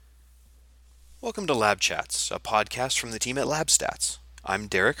Welcome to Lab Chats, a podcast from the team at LabStats. I'm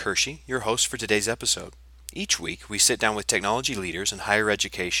Derek Hershey, your host for today's episode. Each week, we sit down with technology leaders in higher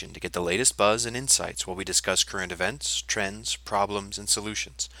education to get the latest buzz and insights while we discuss current events, trends, problems, and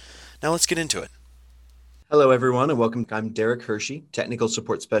solutions. Now let's get into it. Hello, everyone, and welcome. I'm Derek Hershey, Technical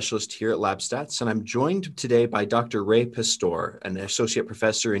Support Specialist here at LabStats, and I'm joined today by Dr. Ray Pastor, an Associate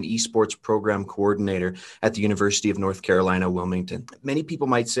Professor and Esports Program Coordinator at the University of North Carolina, Wilmington. Many people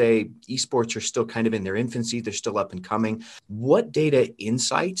might say esports are still kind of in their infancy, they're still up and coming. What data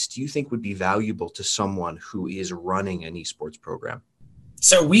insights do you think would be valuable to someone who is running an esports program?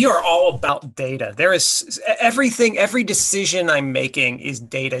 So we are all about data. There is everything, every decision I'm making is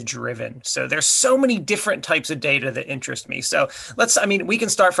data driven. So there's so many different types of data that interest me. So we can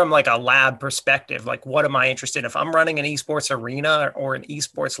start from like a lab perspective. Like, what am I interested in? If I'm running an esports arena or an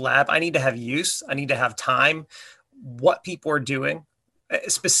esports lab, I need to have use, I need to have time, what people are doing,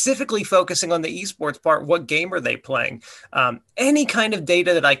 specifically focusing on the esports part. What game are they playing? Any kind of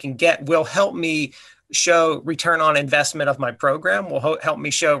data that I can get will help me show return on investment of my program, will help me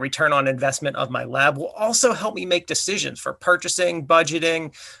show return on investment of my lab, will also help me make decisions for purchasing,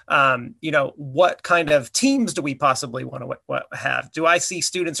 budgeting. What kind of teams do we possibly want to have? Do I see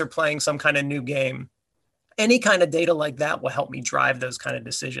students are playing some kind of new game? Any kind of data like that will help me drive those kind of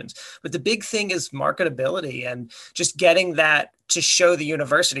decisions. But the big thing is marketability and just getting that to show the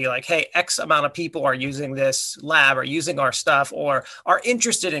university like, hey, X amount of people are using this lab or using our stuff or are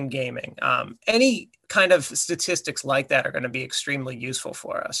interested in gaming. Any kind of statistics like that are going to be extremely useful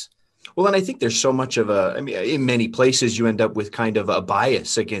for us. Well, and I think there's so much of in many places you end up with kind of a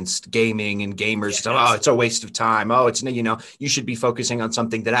bias against gaming and gamers. Yes. So, oh, it's a waste of time. Oh, you should be focusing on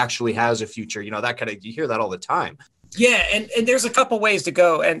something that actually has a future. You hear that all the time. Yeah. And there's a couple ways to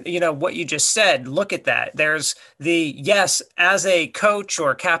go. And, what you just said, look at that. There's yes, as a coach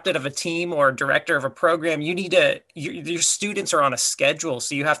or captain of a team or director of a program, your students are on a schedule.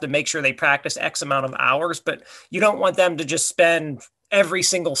 So you have to make sure they practice X amount of hours, but you don't want them to just spend every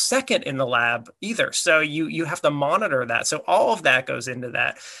single second in the lab either. So you have to monitor that. So all of that goes into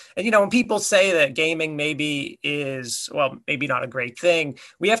that. And, when people say that gaming maybe not a great thing,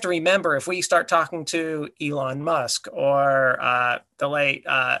 we have to remember if we start talking to Elon Musk or the late,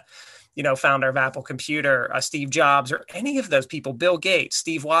 founder of Apple Computer, Steve Jobs, or any of those people, Bill Gates,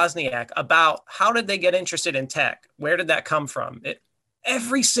 Steve Wozniak, about how did they get interested in tech? Where did that come from?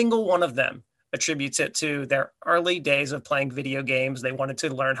 Every single one of them attributes it to their early days of playing video games. They wanted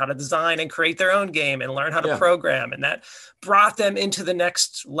to learn how to design and create their own game and learn how to program. And that brought them into the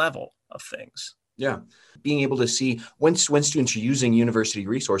next level of things. Yeah. Being able to see when students are using university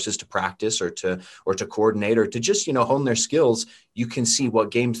resources to practice or to coordinate or to just, hone their skills, you can see what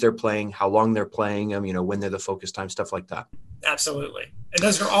games they're playing, how long they're playing them, when they're the focus time, stuff like that. Absolutely. And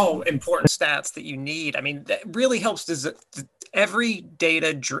those are all important stats that you need. I mean, that really helps. Every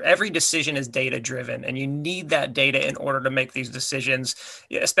decision is data driven, and you need that data in order to make these decisions,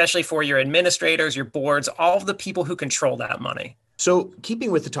 especially for your administrators, your boards, all of the people who control that money. So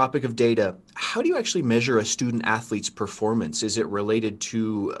keeping with the topic of data, how do you actually measure a student athlete's performance? Is it related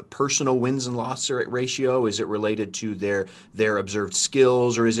to personal wins and loss ratio? Is it related to their observed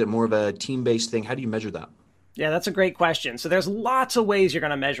skills, or is it more of a team-based thing? How do you measure that? Yeah, that's a great question. So there's lots of ways you're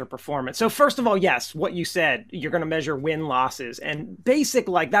going to measure performance. So first of all, yes, what you said, you're going to measure win losses and basic,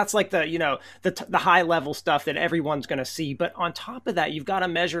 that's like the high level stuff that everyone's going to see. But on top of that, you've got to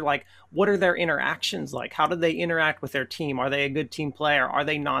measure what are their interactions like? How do they interact with their team? Are they a good team player? Are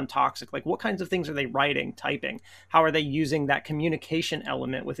they non-toxic? What kinds of things are they writing, typing? How are they using that communication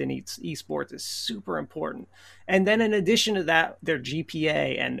element within esports is super important. And then in addition to that, their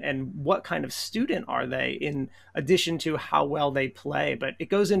GPA and what kind of student are they in addition to how well they play. But it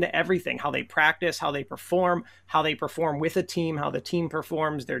goes into everything, how they practice, how they perform with a team, how the team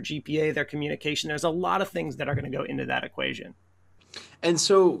performs, their GPA, their communication. There's a lot of things that are going to go into that equation. And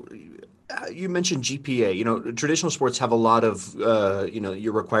so you mentioned GPA. Traditional sports have a lot of,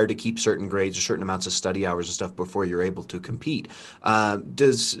 you're required to keep certain grades or certain amounts of study hours and stuff before you're able to compete.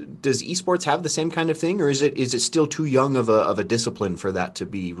 Does esports have the same kind of thing, or is it still too young of a discipline for that to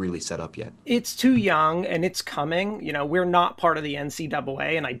be really set up yet? It's too young, and it's coming. We're not part of the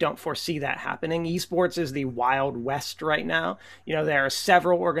NCAA, and I don't foresee that happening. Esports is the Wild West right now. There are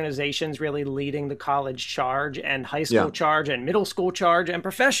several organizations really leading the college charge and high school charge and middle school charge and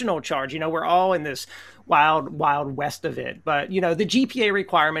professional charge. We're all in this wild west of it. But, the GPA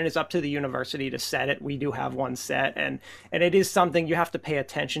requirement is up to the university to set it. We do have one set, and it is something you have to pay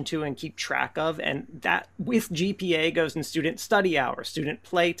attention to and keep track of. And that with GPA goes in student study hours, student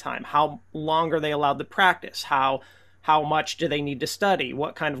play time, how long are they allowed to practice, how how much do they need to study,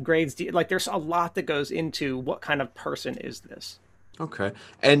 what kind of grades do you, like there's a lot that goes into what kind of person is this. Okay.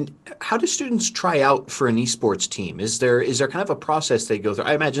 And how do students try out for an esports team? Is there kind of a process they go through?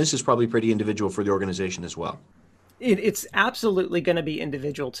 I imagine this is probably pretty individual for the organization as well. It's absolutely going to be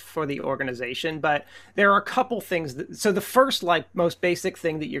individual for the organization, but there are a couple things so the first, like most basic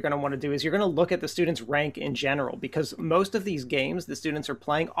thing that you're going to want to do is you're going to look at the students' rank in general, because most of these games the students are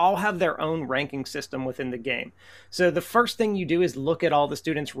playing all have their own ranking system within the game. So the first thing you do is look at all the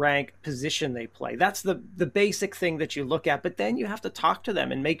students' rank, position they play. That's the basic thing that you look at, but then you have to talk to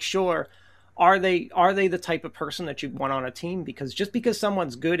them and make sure, are they the type of person that you want on a team? Because just because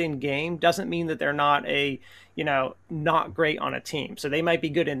someone's good in game doesn't mean that they're not not great on a team. So they might be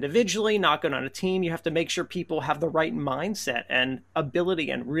good individually, not good on a team. You have to make sure people have the right mindset and ability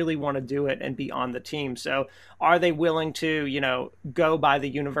and really want to do it and be on the team. So are they willing to, go by the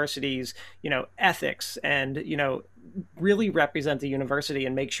university's, ethics and, really represent the university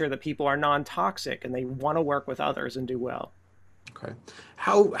and make sure that people are non-toxic and they want to work with others and do well. Okay.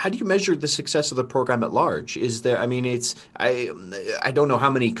 How do you measure the success of the program at large? Is there, I mean, I don't know how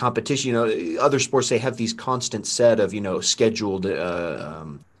many competition, other sports, they have these constant set of, scheduled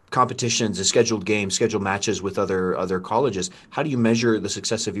competitions, scheduled games, scheduled matches with other colleges. How do you measure the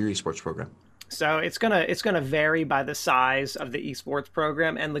success of your esports program? So it's gonna vary by the size of the esports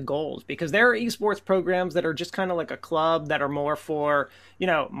program and the goals, because there are esports programs that are just kind of like a club that are more for,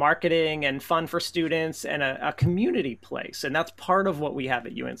 marketing and fun for students and a community place. And that's part of what we have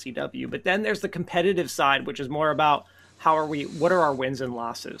at UNCW. But then there's the competitive side, which is more about what are our wins and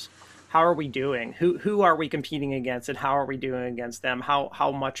losses? How are we doing? Who are we competing against, and how are we doing against them?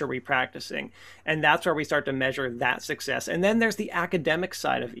 How much are we practicing? And that's where we start to measure that success. And then there's the academic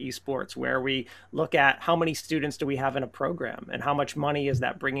side of esports, where we look at how many students do we have in a program and how much money is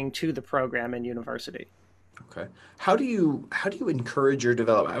that bringing to the program and university. Okay. How do you encourage or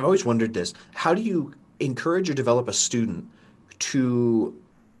develop? I've always wondered this. How do you encourage or develop a student to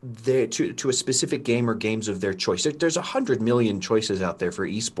a specific game or games of their choice? There's 100 million choices out there for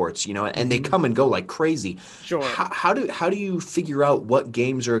esports, and they come and go like crazy. Sure. How do you figure out what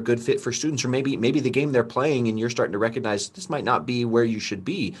games are a good fit for students, or maybe the game they're playing and you're starting to recognize this might not be where you should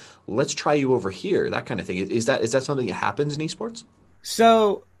be. Let's try you over here, that kind of thing. Is that something that happens in esports?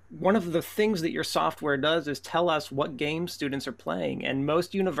 So one of the things that your software does is tell us what games students are playing. And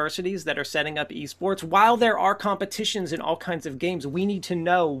most universities that are setting up esports, while there are competitions in all kinds of games, we need to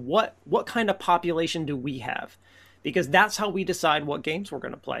know what kind of population do we have, because that's how we decide what games we're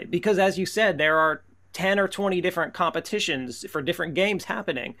going to play. Because as you said, there are 10 or 20 different competitions for different games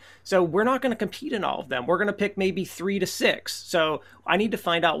happening. So we're not going to compete in all of them. We're going to pick maybe 3 to 6. So I need to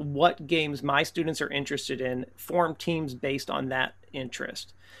find out what games my students are interested in, form teams based on that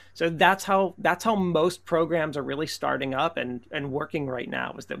interest. So that's how most programs are really starting up and working right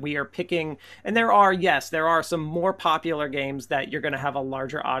now, is that we are picking, and there are some more popular games that you're going to have a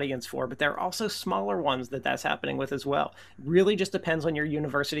larger audience for, but there are also smaller ones that's happening with as well. Really just depends on your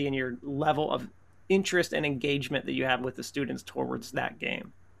university and your level of interest and engagement that you have with the students towards that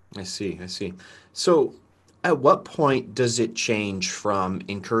game. I see. So at what point does it change from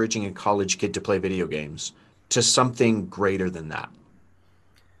encouraging a college kid to play video games to something greater than that?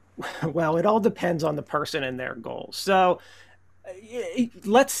 Well, it all depends on the person and their goals. So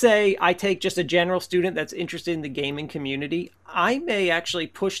let's say I take just a general student that's interested in the gaming community. I may actually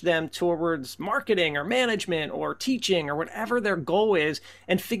push them towards marketing or management or teaching or whatever their goal is,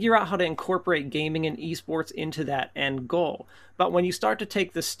 and figure out how to incorporate gaming and esports into that end goal. But when you start to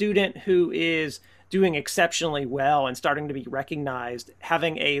take the student who is doing exceptionally well and starting to be recognized,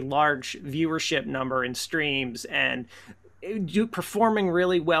 having a large viewership number in streams and performing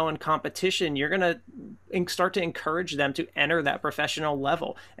really well in competition, you're going to start to encourage them to enter that professional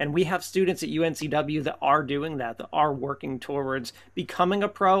level. And we have students at UNCW that are doing that are working towards becoming a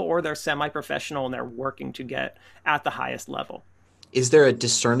pro, or they're semi-professional and they're working to get at the highest level. Is there a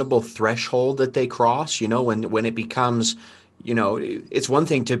discernible threshold that they cross, when it becomes, it's one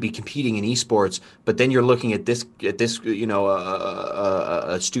thing to be competing in esports, but then you're looking at this,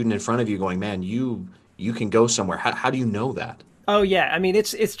 a student in front of you going, man, you can go somewhere. How do you know that? Oh, yeah. I mean,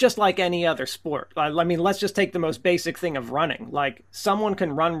 it's just like any other sport. I mean, let's just take the most basic thing of running. Like, someone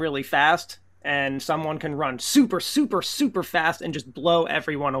can run really fast and someone can run super, super, super fast and just blow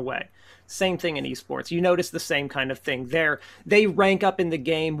everyone away. Same thing in esports. You notice the same kind of thing. They rank up in the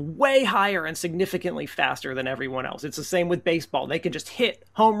game way higher and significantly faster than everyone else. It's the same with baseball. They can just hit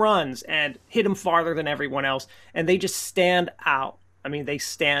home runs and hit them farther than everyone else, and they just stand out. I mean, they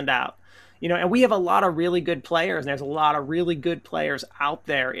stand out. And we have a lot of really good players, and there's a lot of really good players out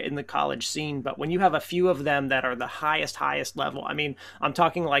there in the college scene. But when you have a few of them that are the highest level, I mean, I'm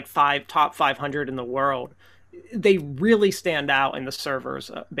talking like top 500 in the world, they really stand out in the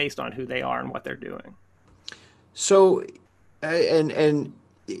servers based on who they are and what they're doing. So, and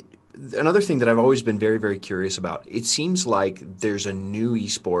another thing that I've always been very, very curious about, it seems like there's a new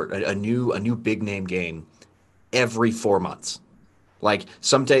esport, a new big name game every 4 months. Like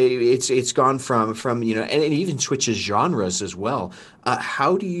someday it's gone from and it even switches genres as well.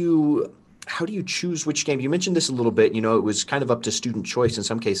 How do you choose which game? You mentioned this a little bit. It was kind of up to student choice in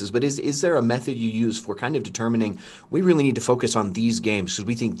some cases, but is there a method you use for kind of determining we really need to focus on these games because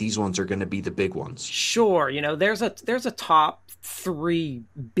we think these ones are going to be the big ones? Sure. There's a top 3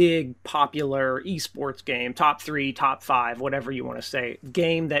 big popular esports game, top 3, top 5, whatever you want to say,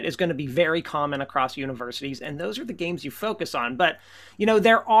 game that is going to be very common across universities. And those are the games you focus on. But,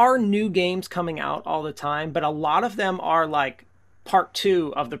 there are new games coming out all the time, but a lot of them are like part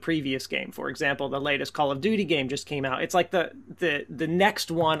 2 of the previous game. For example, the latest Call of Duty game just came out. It's like the next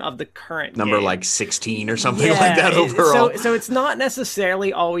one of the current number game. Like 16 or something like that overall. So it's not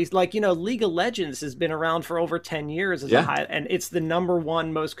necessarily always like, League of Legends has been around for over 10 years as and it's the number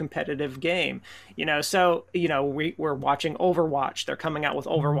 1 most competitive game. So we're watching Overwatch. They're coming out with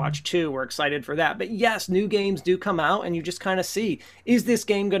Overwatch 2. We're excited for that. But yes, new games do come out and you just kind of see, is this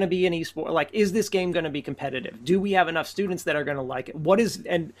game going to be an esport? Like, is this game going to be competitive? Do we have enough students that are going to like it?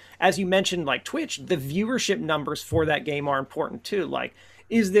 And as you mentioned, like Twitch, the viewership numbers for that game are important too. Like,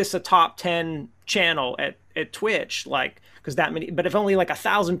 is this a top 10 channel at Twitch? Like, because that many, but if only like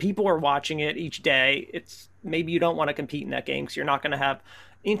 1,000 people are watching it each day, it's maybe you don't want to compete in that game because you're not going to have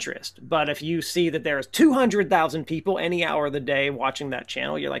interest. But if you see that there's 200,000 people any hour of the day watching that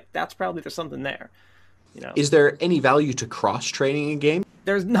channel, you're like, there's something there. Is there any value to cross training in game?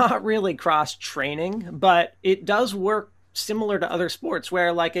 There's not really cross training, but it does work similar to other sports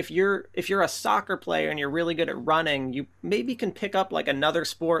where like if you're a soccer player and you're really good at running, you maybe can pick up like another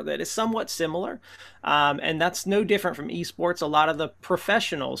sport that is somewhat similar. And that's no different from esports. A lot of the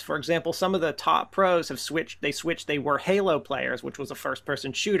professionals, for example, some of the top pros have switched. They were Halo players, which was a first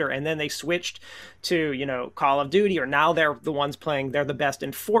person shooter. And then they switched to, Call of Duty, or now they're the ones playing, they're the best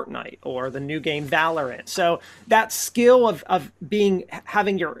in Fortnite or the new game Valorant. So that skill of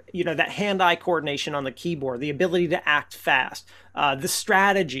having your, that hand-eye coordination on the keyboard, the ability to act fast, the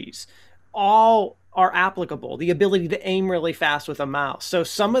strategies, all are applicable. The ability to aim really fast with a mouse. So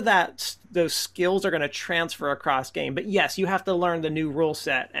some of those skills are going to transfer across game. But yes, you have to learn the new rule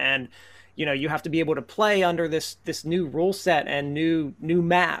set, and you have to be able to play under this new rule set and new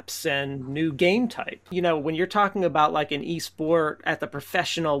maps and new game type. When you're talking about like an esport at the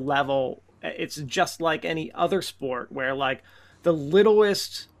professional level, it's just like any other sport where like the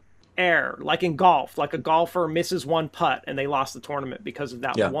littlest error, like in golf, like a golfer misses one putt and they lost the tournament because of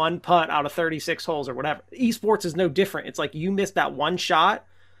that one putt out of 36 holes or whatever. Esports is no different. It's like you missed that one shot,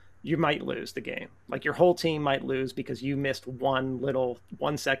 you might lose the game. Like your whole team might lose because you missed one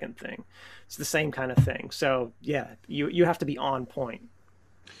 1-second thing. It's the same kind of thing. So yeah, you have to be on point.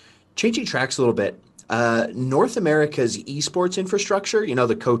 Changing tracks a little bit. North America's esports infrastructure,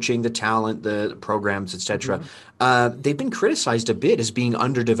 the coaching, the talent, the programs, etc. They've been criticized a bit as being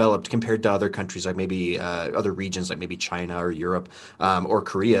underdeveloped compared to other countries, like maybe other regions, like maybe China or Europe or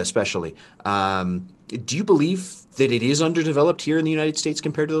Korea, especially. Do you believe that it is underdeveloped here in the United States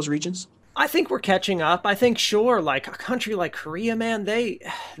compared to those regions? I think we're catching up. I think, sure, like a country like Korea, man, they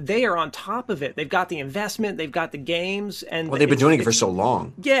are on top of it. They've got the investment, they've got the games, and they've been doing it for so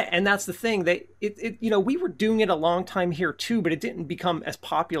long. Yeah, and that's the thing. We were doing it a long time here too, but it didn't become as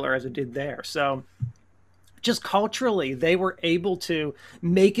popular as it did there. So just culturally, they were able to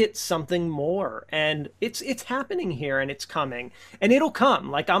make it something more, and it's happening here, and it's coming, and it'll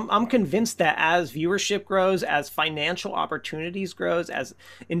come. Like I'm convinced that as viewership grows, as financial opportunities grows, as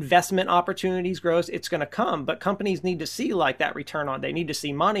investment opportunities grows, it's going to come. But companies need to see like that return on. They need to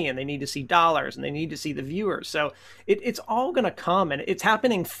see money, and they need to see dollars, and they need to see the viewers. So it's all going to come, and it's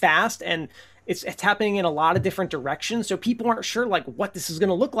happening fast, and it's happening in a lot of different directions. So people aren't sure like what this is going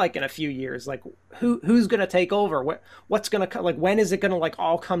to look like in a few years. Like who's going to take over? What's going to like when is it going to like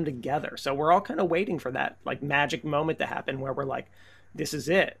all come together? So we're all kind of waiting for that like magic moment to happen where we're like, this is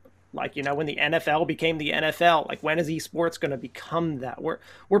it. Like, when the NFL became the NFL, like when is esports going to become that?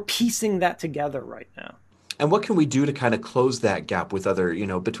 We're piecing that together right now. And what can we do to kind of close that gap with other,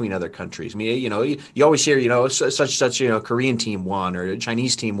 between other countries? I mean, you always hear, such, Korean team won or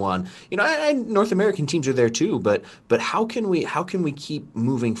Chinese team won, and North American teams are there too. But how can we keep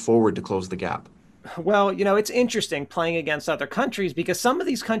moving forward to close the gap? Well, it's interesting playing against other countries because some of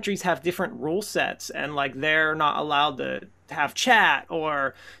these countries have different rule sets and like they're not allowed to have chat,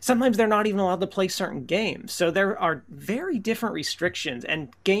 or sometimes they're not even allowed to play certain games. So there are very different restrictions, and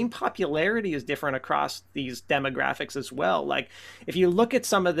game popularity is different across these demographics as well. Like if you look at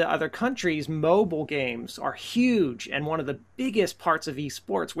some of the other countries, mobile games are huge and one of the biggest parts of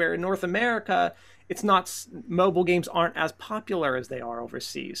esports, where in North America, it's not, mobile games aren't as popular as they are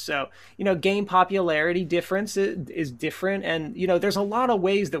overseas. So, game popularity difference is different. And, there's a lot of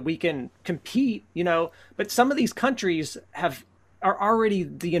ways that we can compete, but some of these countries are already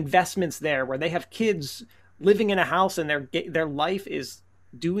the investments there where they have kids living in a house and their life is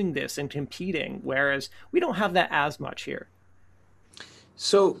doing this and competing. Whereas we don't have that as much here.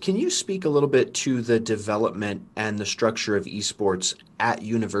 So, can you speak a little bit to the development and the structure of esports at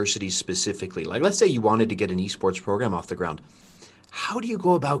universities specifically? Like, let's say you wanted to get an esports program off the ground. How do you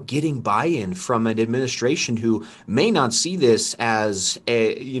go about getting buy-in from an administration who may not see this as what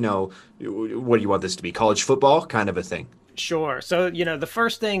do you want this to be, college football kind of a thing? Sure. So, the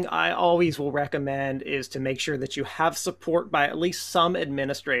first thing I always will recommend is to make sure that you have support by at least some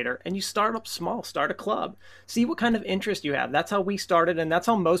administrator, and you start up small, start a club, see what kind of interest you have. That's how we started, and that's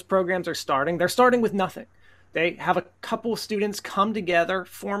how most programs are starting. They're starting with nothing. They have a couple of students come together,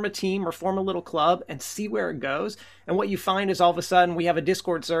 form a team or form a little club and see where it goes. And what you find is all of a sudden we have a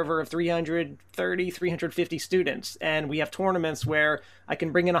Discord server of 330, 350 students. And we have tournaments where I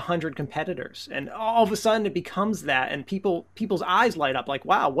can bring in 100 competitors. And all of a sudden it becomes that. And people's eyes light up like,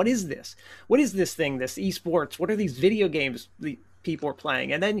 wow, what is this? What is this thing, this esports? What are these video games people are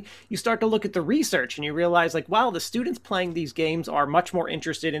playing? And then you start to look at the research and you realize like, wow, the students playing these games are much more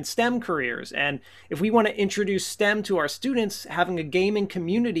interested in STEM careers. And if we want to introduce STEM to our students, having a gaming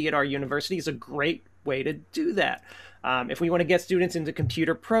community at our university is a great way to do that. If we want to get students into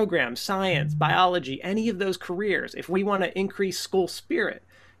computer programs, science, biology, any of those careers, if we want to increase school spirit,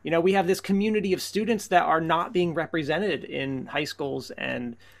 we have this community of students that are not being represented in high schools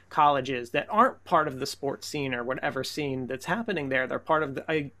and colleges, that aren't part of the sports scene or whatever scene that's happening there. They're part of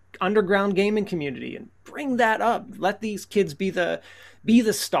a underground gaming community, and bring that up. Let these kids be the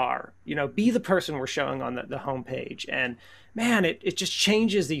star, be the person we're showing on the homepage. And man, it just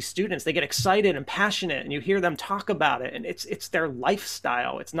changes these students. They get excited and passionate, and you hear them talk about it, and it's their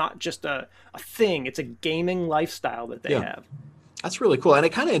lifestyle. It's not just a thing. It's a gaming lifestyle that they have. That's really cool. And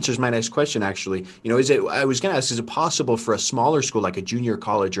it kind of answers my next question, actually. I was going to ask, is it possible for a smaller school like a junior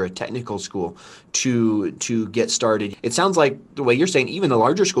college or a technical school to get started? It sounds like the way you're saying, even the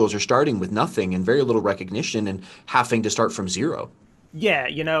larger schools are starting with nothing and very little recognition and having to start from zero. Yeah,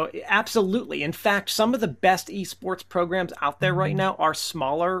 absolutely. In fact, some of the best esports programs out there right now are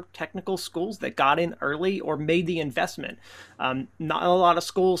smaller technical schools that got in early or made the investment. Not a lot of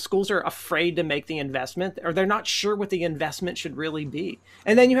schools are afraid to make the investment, or they're not sure what the investment should really be.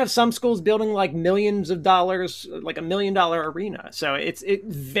 And then you have some schools building like millions of dollars, like $1 million arena. So it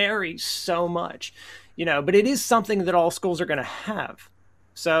varies so much, but it is something that all schools are going to have.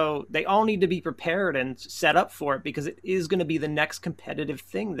 So they all need to be prepared and set up for it, because it is going to be the next competitive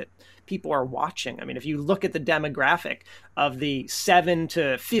thing that people are watching. I mean, if you look at the demographic of the 7 to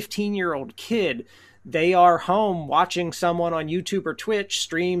 15-year-old kid, they are home watching someone on YouTube or Twitch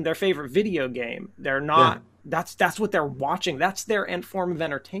stream their favorite video game. They're not. Yeah. That's what they're watching. That's their form of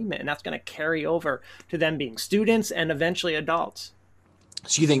entertainment, and that's going to carry over to them being students and eventually adults.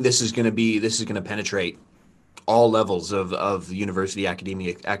 So you think this is going to penetrate all levels of the university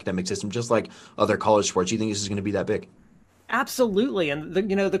academic system, just like other college sports? You think this is going to be that big? Absolutely. And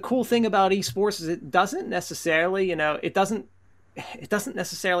the cool thing about esports is it doesn't necessarily, it doesn't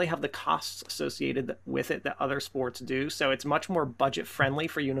necessarily have the costs associated with it that other sports do. So it's much more budget friendly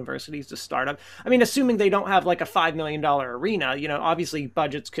for universities to start up. I mean, assuming they don't have like a $5 million arena, obviously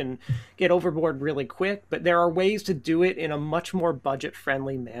budgets can get overboard really quick, but there are ways to do it in a much more budget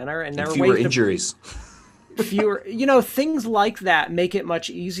friendly manner. And there are fewer injuries. Fewer, things like that make it much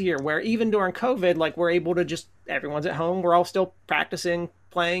easier, where even during COVID, like we're able to everyone's at home. We're all still practicing,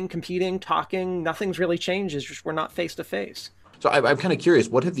 playing, competing, talking. Nothing's really changed. It's just we're not face to face. So I'm kind of curious,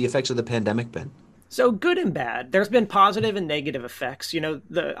 what have the effects of the pandemic been? So good and bad. There's been positive and negative effects.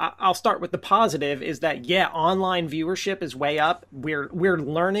 I'll start with the positive is that, online viewership is way up. We're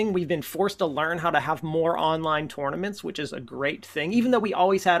learning. We've been forced to learn how to have more online tournaments, which is a great thing. Even though we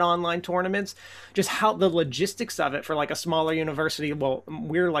always had online tournaments, just how the logistics of it for like a smaller university. Well,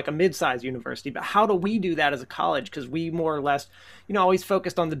 we're like a mid-sized university, but how do we do that as a college? Because we more or less, always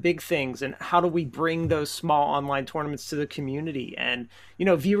focused on the big things, and how do we bring those small online tournaments to the community? And,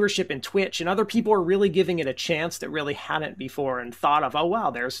 viewership in Twitch and other people are are really giving it a chance that really hadn't before, and thought of, oh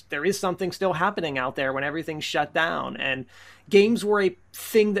wow, there is something still happening out there when everything's shut down. And games were a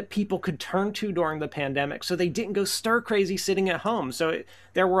thing that people could turn to during the pandemic, so they didn't go stir crazy sitting at home. So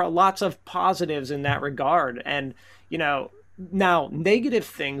there were lots of positives in that regard. And now negative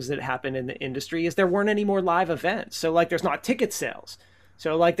things that happened in the industry is there weren't any more live events. So like there's not ticket sales.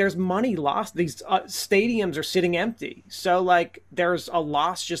 So like there's money lost. These stadiums are sitting empty. So like there's a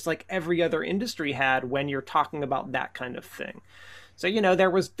loss just like every other industry had when you're talking about that kind of thing. So,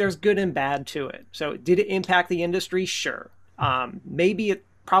 there's good and bad to it. So did it impact the industry? Sure. Maybe it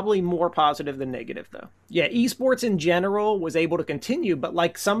probably more positive than negative though. Yeah, esports in general was able to continue, but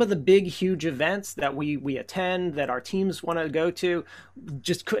like some of the big, huge events that we attend, that our teams want to go to,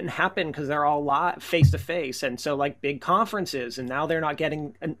 just couldn't happen because they're all live, face to face. And so like big conferences, and now they're not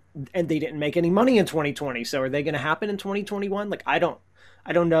getting, and they didn't make any money in 2020. So are they going to happen in 2021? Like I don't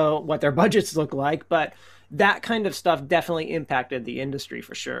know what their budgets look like, but that kind of stuff definitely impacted the industry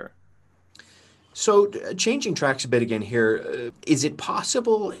for sure. So changing tracks a bit again here, is it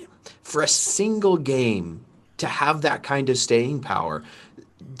possible for a single game to have that kind of staying power?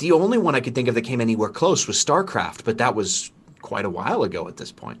 The only one I could think of that came anywhere close was StarCraft, but that was quite a while ago at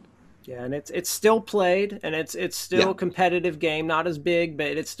this point. Yeah, and it's still played, and it's still a competitive game, not as big, but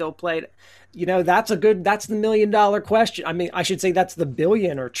it's still played. That's the $1 million question. I mean, I should say that's the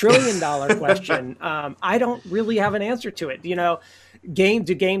billion or $1 trillion question. I don't really have an answer to it.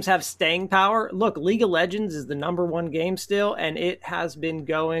 Do games have staying power? Look, League of Legends is the #1 game still, and it has been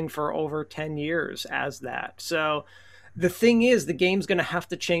going for over 10 years as that. So the thing is, the game's going to have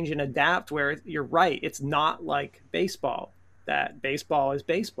to change and adapt, where you're right. It's not like baseball, that baseball is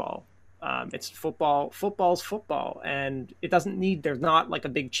baseball. It's football. Football's football, and there's not like a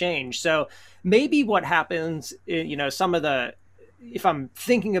big change. So maybe what happens, if I'm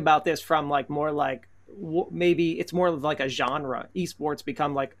thinking about this from like more like, maybe it's more like a genre. Esports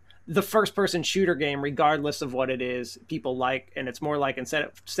become like the first person shooter game, regardless of what it is people like. And it's more like, instead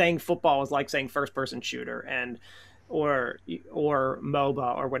of saying football is like saying first person shooter or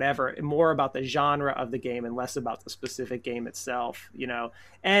MOBA or whatever, more about the genre of the game and less about the specific game itself,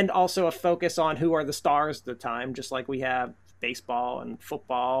 and also a focus on who are the stars at the time, just like we have baseball and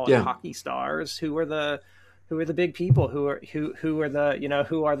football and hockey stars. Who are the big people? Who are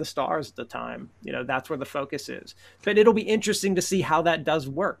the stars at the time? That's where the focus is. But it'll be interesting to see how that does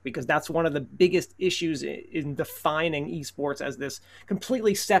work, because that's one of the biggest issues in defining esports as this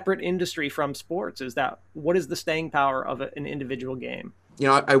completely separate industry from sports, is that what is the staying power of an individual game?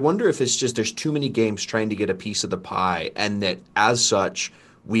 I wonder if it's just there's too many games trying to get a piece of the pie, and that as such,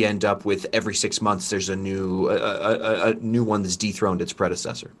 we end up with every 6 months there's a new one that's dethroned its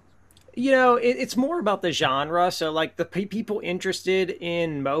predecessor. It's more about the genre. So like the people interested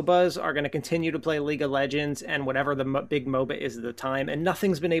in MOBAs are going to continue to play League of Legends and whatever the big MOBA is at the time. And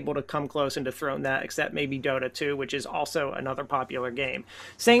nothing's been able to come close and dethrone that, except maybe Dota 2, which is also another popular game.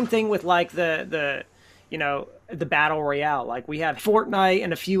 Same thing with like the battle royale. Like we have Fortnite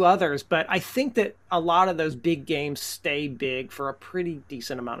and a few others, but I think that a lot of those big games stay big for a pretty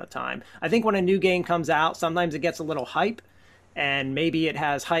decent amount of time. I think when a new game comes out, sometimes it gets a little hype, and maybe it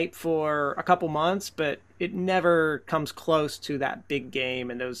has hype for a couple months, but it never comes close to that big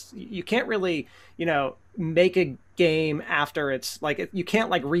game. And those, you can't really, make a game after it's like, you can't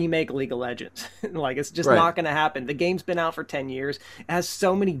like remake League of Legends. Like it's just not going to happen. The game's been out for 10 years. It has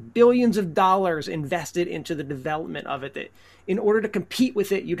so many billions of dollars invested into the development of it that in order to compete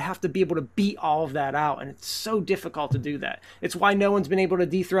with it, you'd have to be able to beat all of that out. And it's so difficult to do that. It's why no one's been able to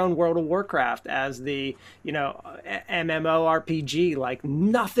dethrone World of Warcraft as the, MMORPG. Like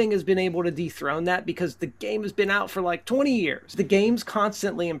nothing has been able to dethrone that, because the game has been out for like 20 years. The game's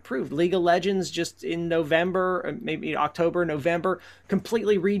constantly improved. League of Legends just in November, maybe October, November,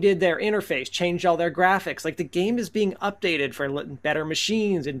 completely redid their interface, changed all their graphics. Like the game is being updated for better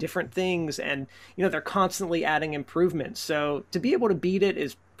machines and different things. And, they're constantly adding improvements. So to be able to beat it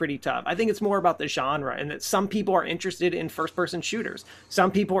is pretty tough. I think it's more about the genre, and that some people are interested in first-person shooters.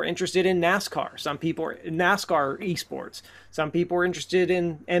 Some people are interested in NASCAR. Some people are in NASCAR esports. Some people are interested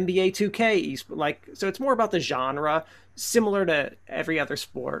in NBA 2K esports. So it's more about the genre, similar to every other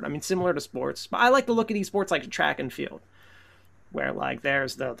sport. I mean, similar to sports. But I like to look at esports like track and field, where like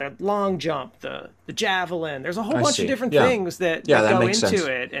there's the long jump, the javelin. There's a whole bunch of different things that go into sense.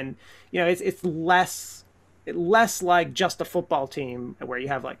 It, and it's less like just a football team where you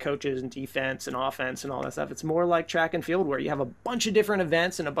have like coaches and defense and offense and all that stuff. It's more like track and field, where you have a bunch of different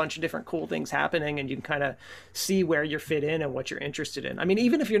events and a bunch of different cool things happening, and you can kind of see where you fit in and what you're interested in. I mean,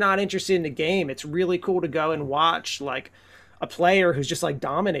 even if you're not interested in the game, it's really cool to go and watch like a player who's just like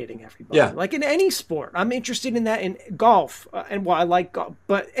dominating everybody. Yeah. Like in any sport, I'm interested in that in golf, and I like golf.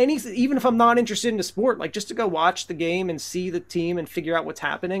 But even if I'm not interested in the sport, like just to go watch the game and see the team and figure out what's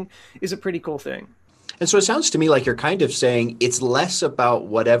happening is a pretty cool thing. And so it sounds to me like you're kind of saying it's less about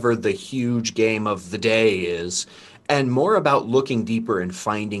whatever the huge game of the day is and more about looking deeper and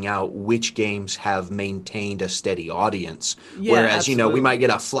finding out which games have maintained a steady audience. Yeah, Whereas, absolutely. we might get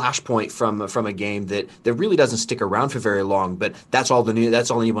a flashpoint from a game that really doesn't stick around for very long, but that's all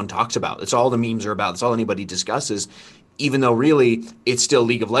anyone talks about. That's all the memes are about. That's all anybody discusses. Even though really it's still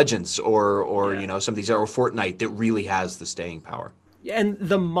League of Legends or some of these, or Fortnite that really has the staying power. And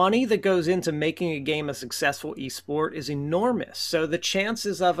the money that goes into making a game a successful esport is enormous. So the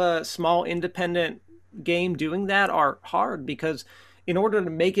chances of a small independent game doing that are hard, because in order to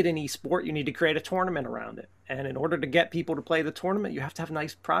make it an esport, you need to create a tournament around it. And in order to get people to play the tournament, you have to have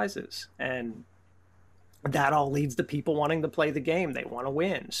nice prizes. And that all leads to people wanting to play the game. They want to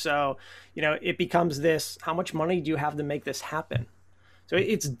win. So, it becomes this, how much money do you have to make this happen? So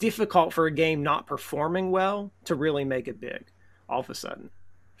it's difficult for a game not performing well to really make it big all of a sudden.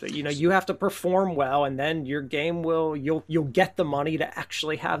 So, you have to perform well, and then your game you'll get the money to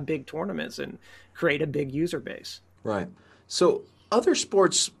actually have big tournaments and create a big user base. Right. So other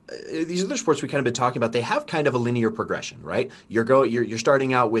sports, these other sports we kind of been talking about, they have kind of a linear progression, right? You're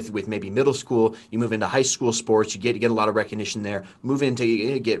starting out with maybe middle school, you move into high school sports, you get a lot of recognition there, move into,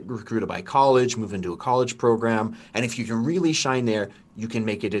 you get recruited by college, move into a college program, and if you can really shine there, you can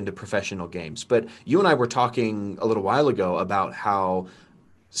make it into professional games. But you and I were talking a little while ago about how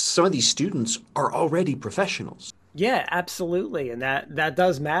some of these students are already professionals. Yeah, absolutely. And that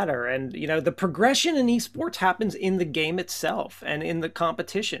does matter. And, the progression in esports happens in the game itself and in the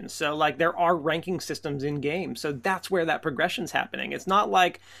competition. So like there are ranking systems in games. So that's where that progression's happening. It's not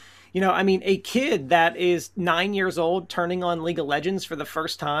like, a kid that is 9 years old turning on League of Legends for the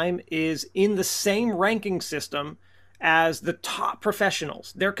first time is in the same ranking system as the top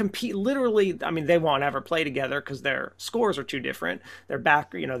professionals. They're literally, they won't ever play together because their scores are too different. Their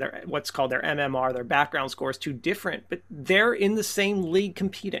their what's called their MMR, their background score is too different, but they're in the same league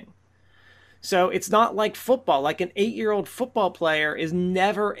competing. So it's not like football. Like an 8-year-old football player is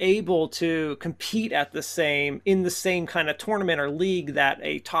never able to compete in the same kind of tournament or league that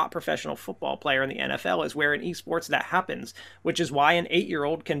a top professional football player in the NFL is, where in esports that happens, which is why an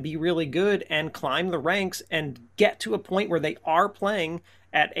 8-year-old can be really good and climb the ranks and get to a point where they are playing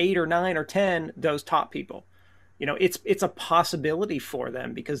at 8 or 9 or 10, those top people. It's a possibility for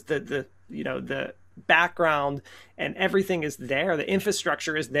them because the background and everything is there. The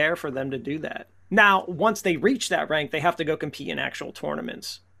infrastructure is there for them to do that. Now, once they reach that rank, they have to go compete in actual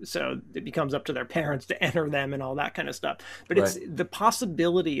tournaments. So it becomes up to their parents to enter them and all that kind of stuff. But Right. it's the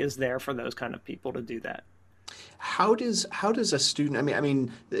possibility is there for those kind of people to do that. How does a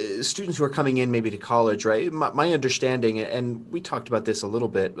student? Students who are coming in maybe to college, right? My understanding, and we talked about this a little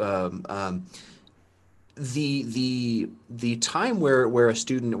bit. The time where a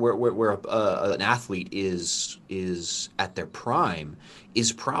student where an athlete is at their prime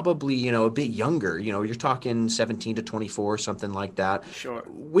is probably a bit younger. You're talking 17 to 24, something like that. Sure.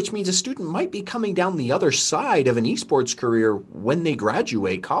 Which means a student might be coming down the other side of an esports career when they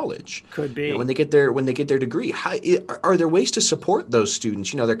graduate college. Could be. When they get their degree. Are there ways to support those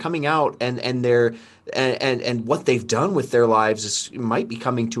students? They're coming out and they're and what they've done with their lives might be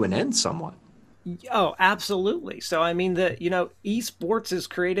coming to an end somewhat. Oh, absolutely. So, esports has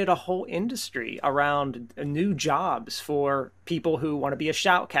created a whole industry around new jobs for people who want to be a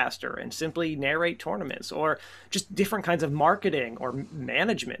shoutcaster and simply narrate tournaments, or just different kinds of marketing or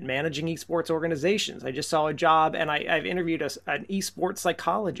managing esports organizations. I just saw a job, and I've interviewed an esports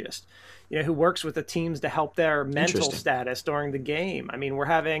psychologist, who works with the teams to help their mental status during the game. We're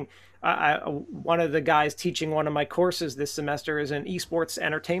having one of the guys teaching one of my courses this semester is an esports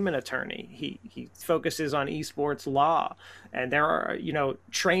entertainment attorney. He focuses on esports law, and there are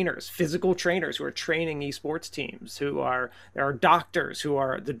trainers, physical trainers who are training esports teams. There are doctors who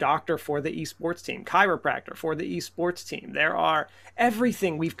are the doctor for the esports team, chiropractor for the esports team. There are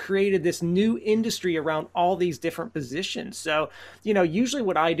everything. We've created this new industry around all these different positions. So usually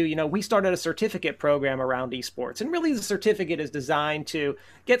what I do, we started a certificate program around esports, and really the certificate is designed to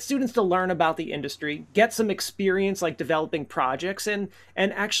get students to learn about the industry, get some experience like developing projects, and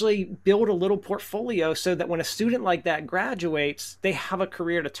actually build a little portfolio so that when a student like that graduates, they have a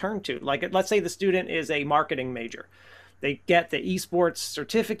career to turn to. Like, let's say the student is a marketing major. They get the esports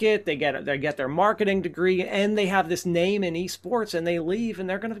certificate, they get their marketing degree, and they have this name in esports, and they leave, and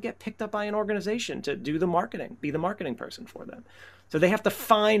they're going to get picked up by an organization to do the marketing, be the marketing person for them. So they have to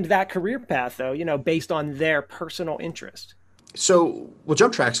find that career path, though, based on their personal interest. So we'll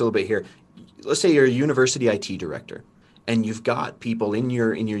jump tracks a little bit here. Let's say you're a university IT director, and you've got people in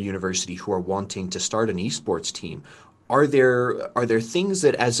your university who are wanting to start an esports team. Are there things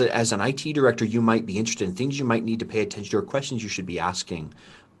that as an IT director you might be interested in, things you might need to pay attention to, or questions you should be asking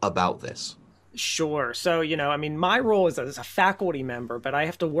about this? Sure. So, I mean, my role is as a faculty member, but I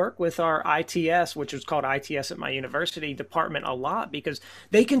have to work with our ITS, which is called ITS at my university department, a lot because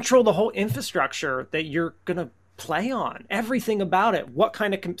they control the whole infrastructure that you're going to play on, everything about it.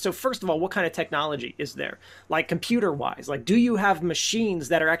 So first of all, what kind of technology is there? Like computer wise, like do you have machines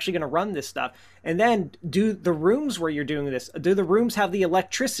that are actually going to run this stuff? And then do the rooms where you're doing this, do the rooms have the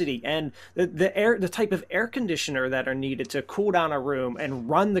electricity and the type of air conditioner that are needed to cool down a room and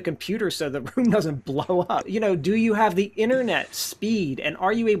run the computer so the room doesn't blow up? Do you have the internet speed, and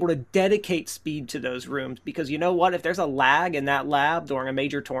are you able to dedicate speed to those rooms? Because you know what, if there's a lag in that lab during a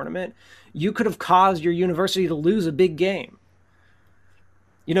major tournament, you could have caused your university to lose a big game.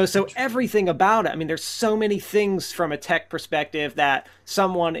 So everything about it. I mean, there's so many things from a tech perspective that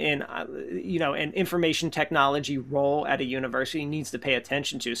someone in, an information technology role at a university needs to pay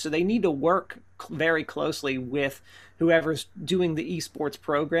attention to. So they need to work very closely with whoever's doing the esports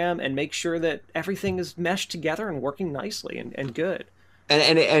program and make sure that everything is meshed together and working nicely and good.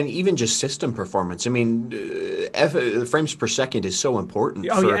 And even just system performance. I mean, frames per second is so important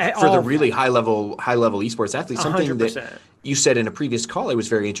for the really high level esports athletes. Something 100%. That you said in a previous call I was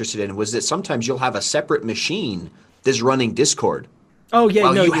very interested in was that sometimes you'll have a separate machine that's running Discord. Oh yeah,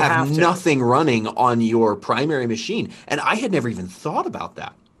 while no, you have nothing running on your primary machine. And I had never even thought about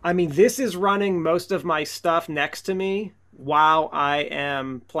that. I mean, this is running most of my stuff next to me while I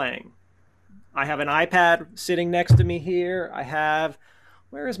am playing. I have an iPad sitting next to me here.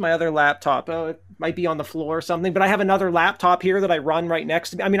 Where is my other laptop? Oh, it might be on the floor or something, but I have another laptop here that I run right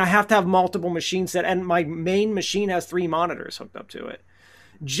next to me. I mean, I have to have multiple machines set, and my main machine has 3 monitors hooked up to it.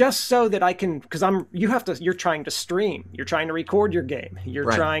 Just so that I can, because you're trying to stream, you're trying to record your game, you're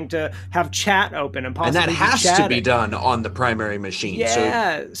right. trying to have chat open and possibly and that has to be done on the primary machine.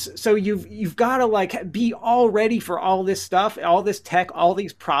 Yeah, so you've got to be all ready for all this stuff, all this tech, all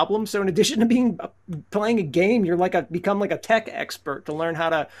these problems. So in addition to playing a game, you're become like a tech expert to learn how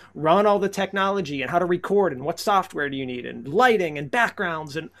to run all the technology and how to record and what software do you need and lighting and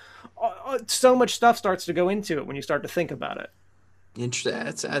backgrounds and so much stuff starts to go into it when you start to think about it.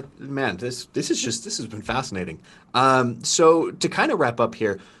 Interesting. Man, this has been fascinating. So to kind of wrap up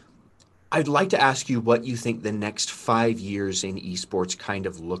here, I'd like to ask you what you think the next 5 years in esports kind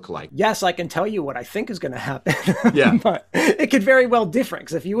of look like. Yes, I can tell you what I think is going to happen. Yeah. But it could very well differ.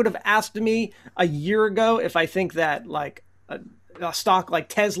 Because if you would have asked me a year ago if I think that a stock like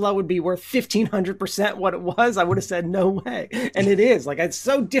Tesla would be worth 1,500% what it was, I would have said no way. And it is. It's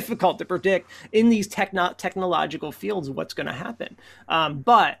so difficult to predict in these technological fields what's going to happen.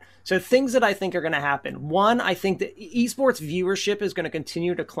 So things that I think are going to happen. One, I think that esports viewership is going to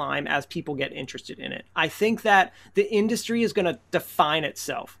continue to climb as people get interested in it. I think that the industry is going to define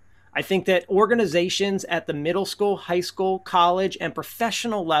itself. I think that organizations at the middle school, high school, college, and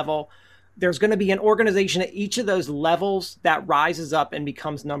professional level, there's going to be an organization at each of those levels that rises up and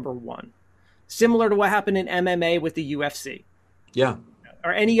becomes number one. Similar to what happened in MMA with the UFC. Yeah.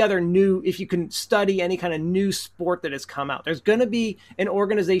 Or any other if you can study any kind of new sport that has come out. There's going to be an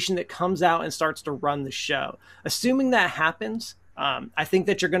organization that comes out and starts to run the show. Assuming that happens, I think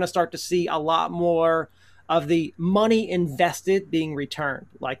that you're going to start to see a lot more of the money invested being returned.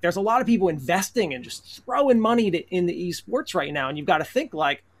 There's a lot of people investing and just throwing money in the esports right now. And you've got to think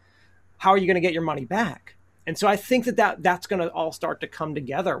how are you going to get your money back? And so I think that's going to all start to come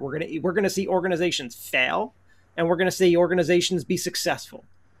together. We're going to see organizations fail, and we're going to see organizations be successful.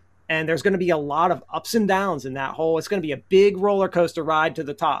 And there's going to be a lot of ups and downs in that whole. It's going to be a big roller coaster ride to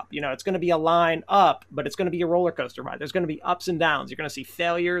the top. It's going to be a line up, but it's going to be a roller coaster ride. There's going to be ups and downs. You're going to see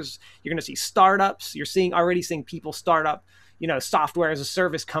failures. You're going to see startups. You're already seeing people start up software as a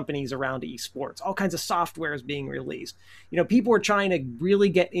service companies around esports, all kinds of softwares being released. People are trying to really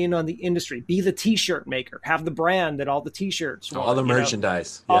get in on the industry, be the t-shirt maker, have the brand that all the t-shirts want, all the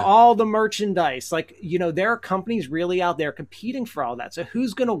merchandise. Yeah. All the merchandise. There are companies really out there competing for all that. So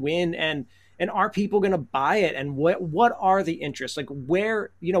who's going to win, and are people going to buy it? And what are the interests?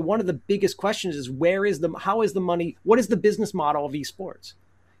 Where, one of the biggest questions is how is the money, what is the business model of esports?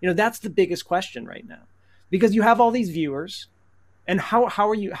 That's the biggest question right now. Because you have all these viewers, and how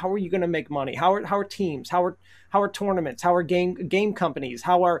are you going to make money? How are teams? How are tournaments? How are game companies?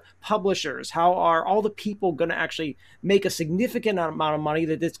 How are publishers? How are all the people going to actually make a significant amount of money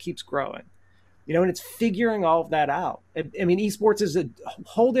that this keeps growing? And it's figuring all of that out. I mean, esports is a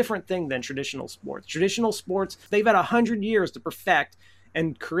whole different thing than traditional sports. Traditional sports, they've had 100 years to perfect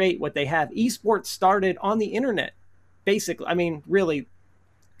and create what they have. Esports started on the internet, basically. I mean, really,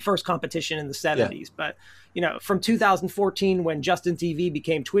 first competition in the 70s. Yeah. But, from 2014, when Justin TV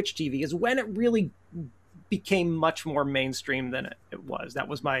became Twitch TV, is when it really became much more mainstream than it was. That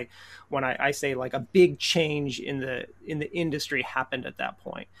was when I say like a big change in the industry happened at that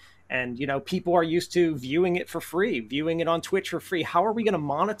point. And, people are used to viewing it for free, viewing it on Twitch for free. How are we going to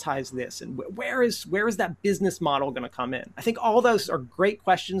monetize this? And where is that business model going to come in? I think all those are great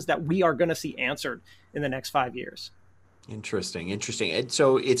questions that we are going to see answered in the next 5 years. Interesting. And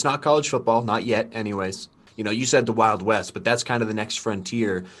so it's not college football, not yet anyways. You said the Wild West, but that's kind of the next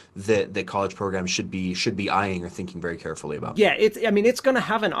frontier that college programs should be eyeing or thinking very carefully about. Yeah, it's going to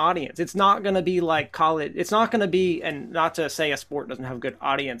have an audience. It's not going to be like college. It's not going to be, and not to say a sport doesn't have a good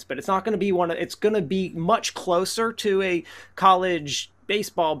audience, but it's not going to be it's going to be much closer to a college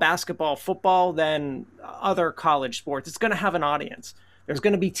baseball, basketball, football than other college sports. It's going to have an audience. There's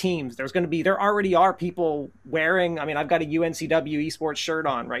going to be teams. There already are people wearing, I've got a UNCW esports shirt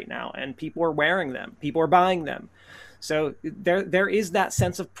on right now, and people are wearing them. People are buying them. So there is that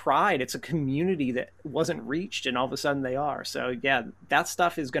sense of pride. It's a community that wasn't reached, and all of a sudden they are. So yeah, that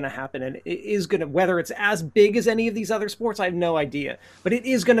stuff is going to happen, and it is going to, whether it's as big as any of these other sports, I have no idea, but it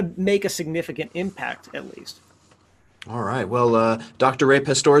is going to make a significant impact at least. All right. Well, Dr. Ray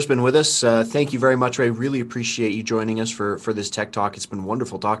Pastor has been with us. Thank you very much, Ray. Really appreciate you joining us for this Tech Talk. It's been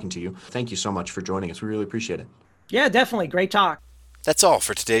wonderful talking to you. Thank you so much for joining us. We really appreciate it. Yeah, definitely. Great talk. That's all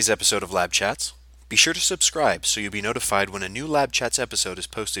for today's episode of Lab Chats. Be sure to subscribe so you'll be notified when a new Lab Chats episode is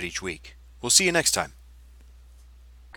posted each week. We'll see you next time.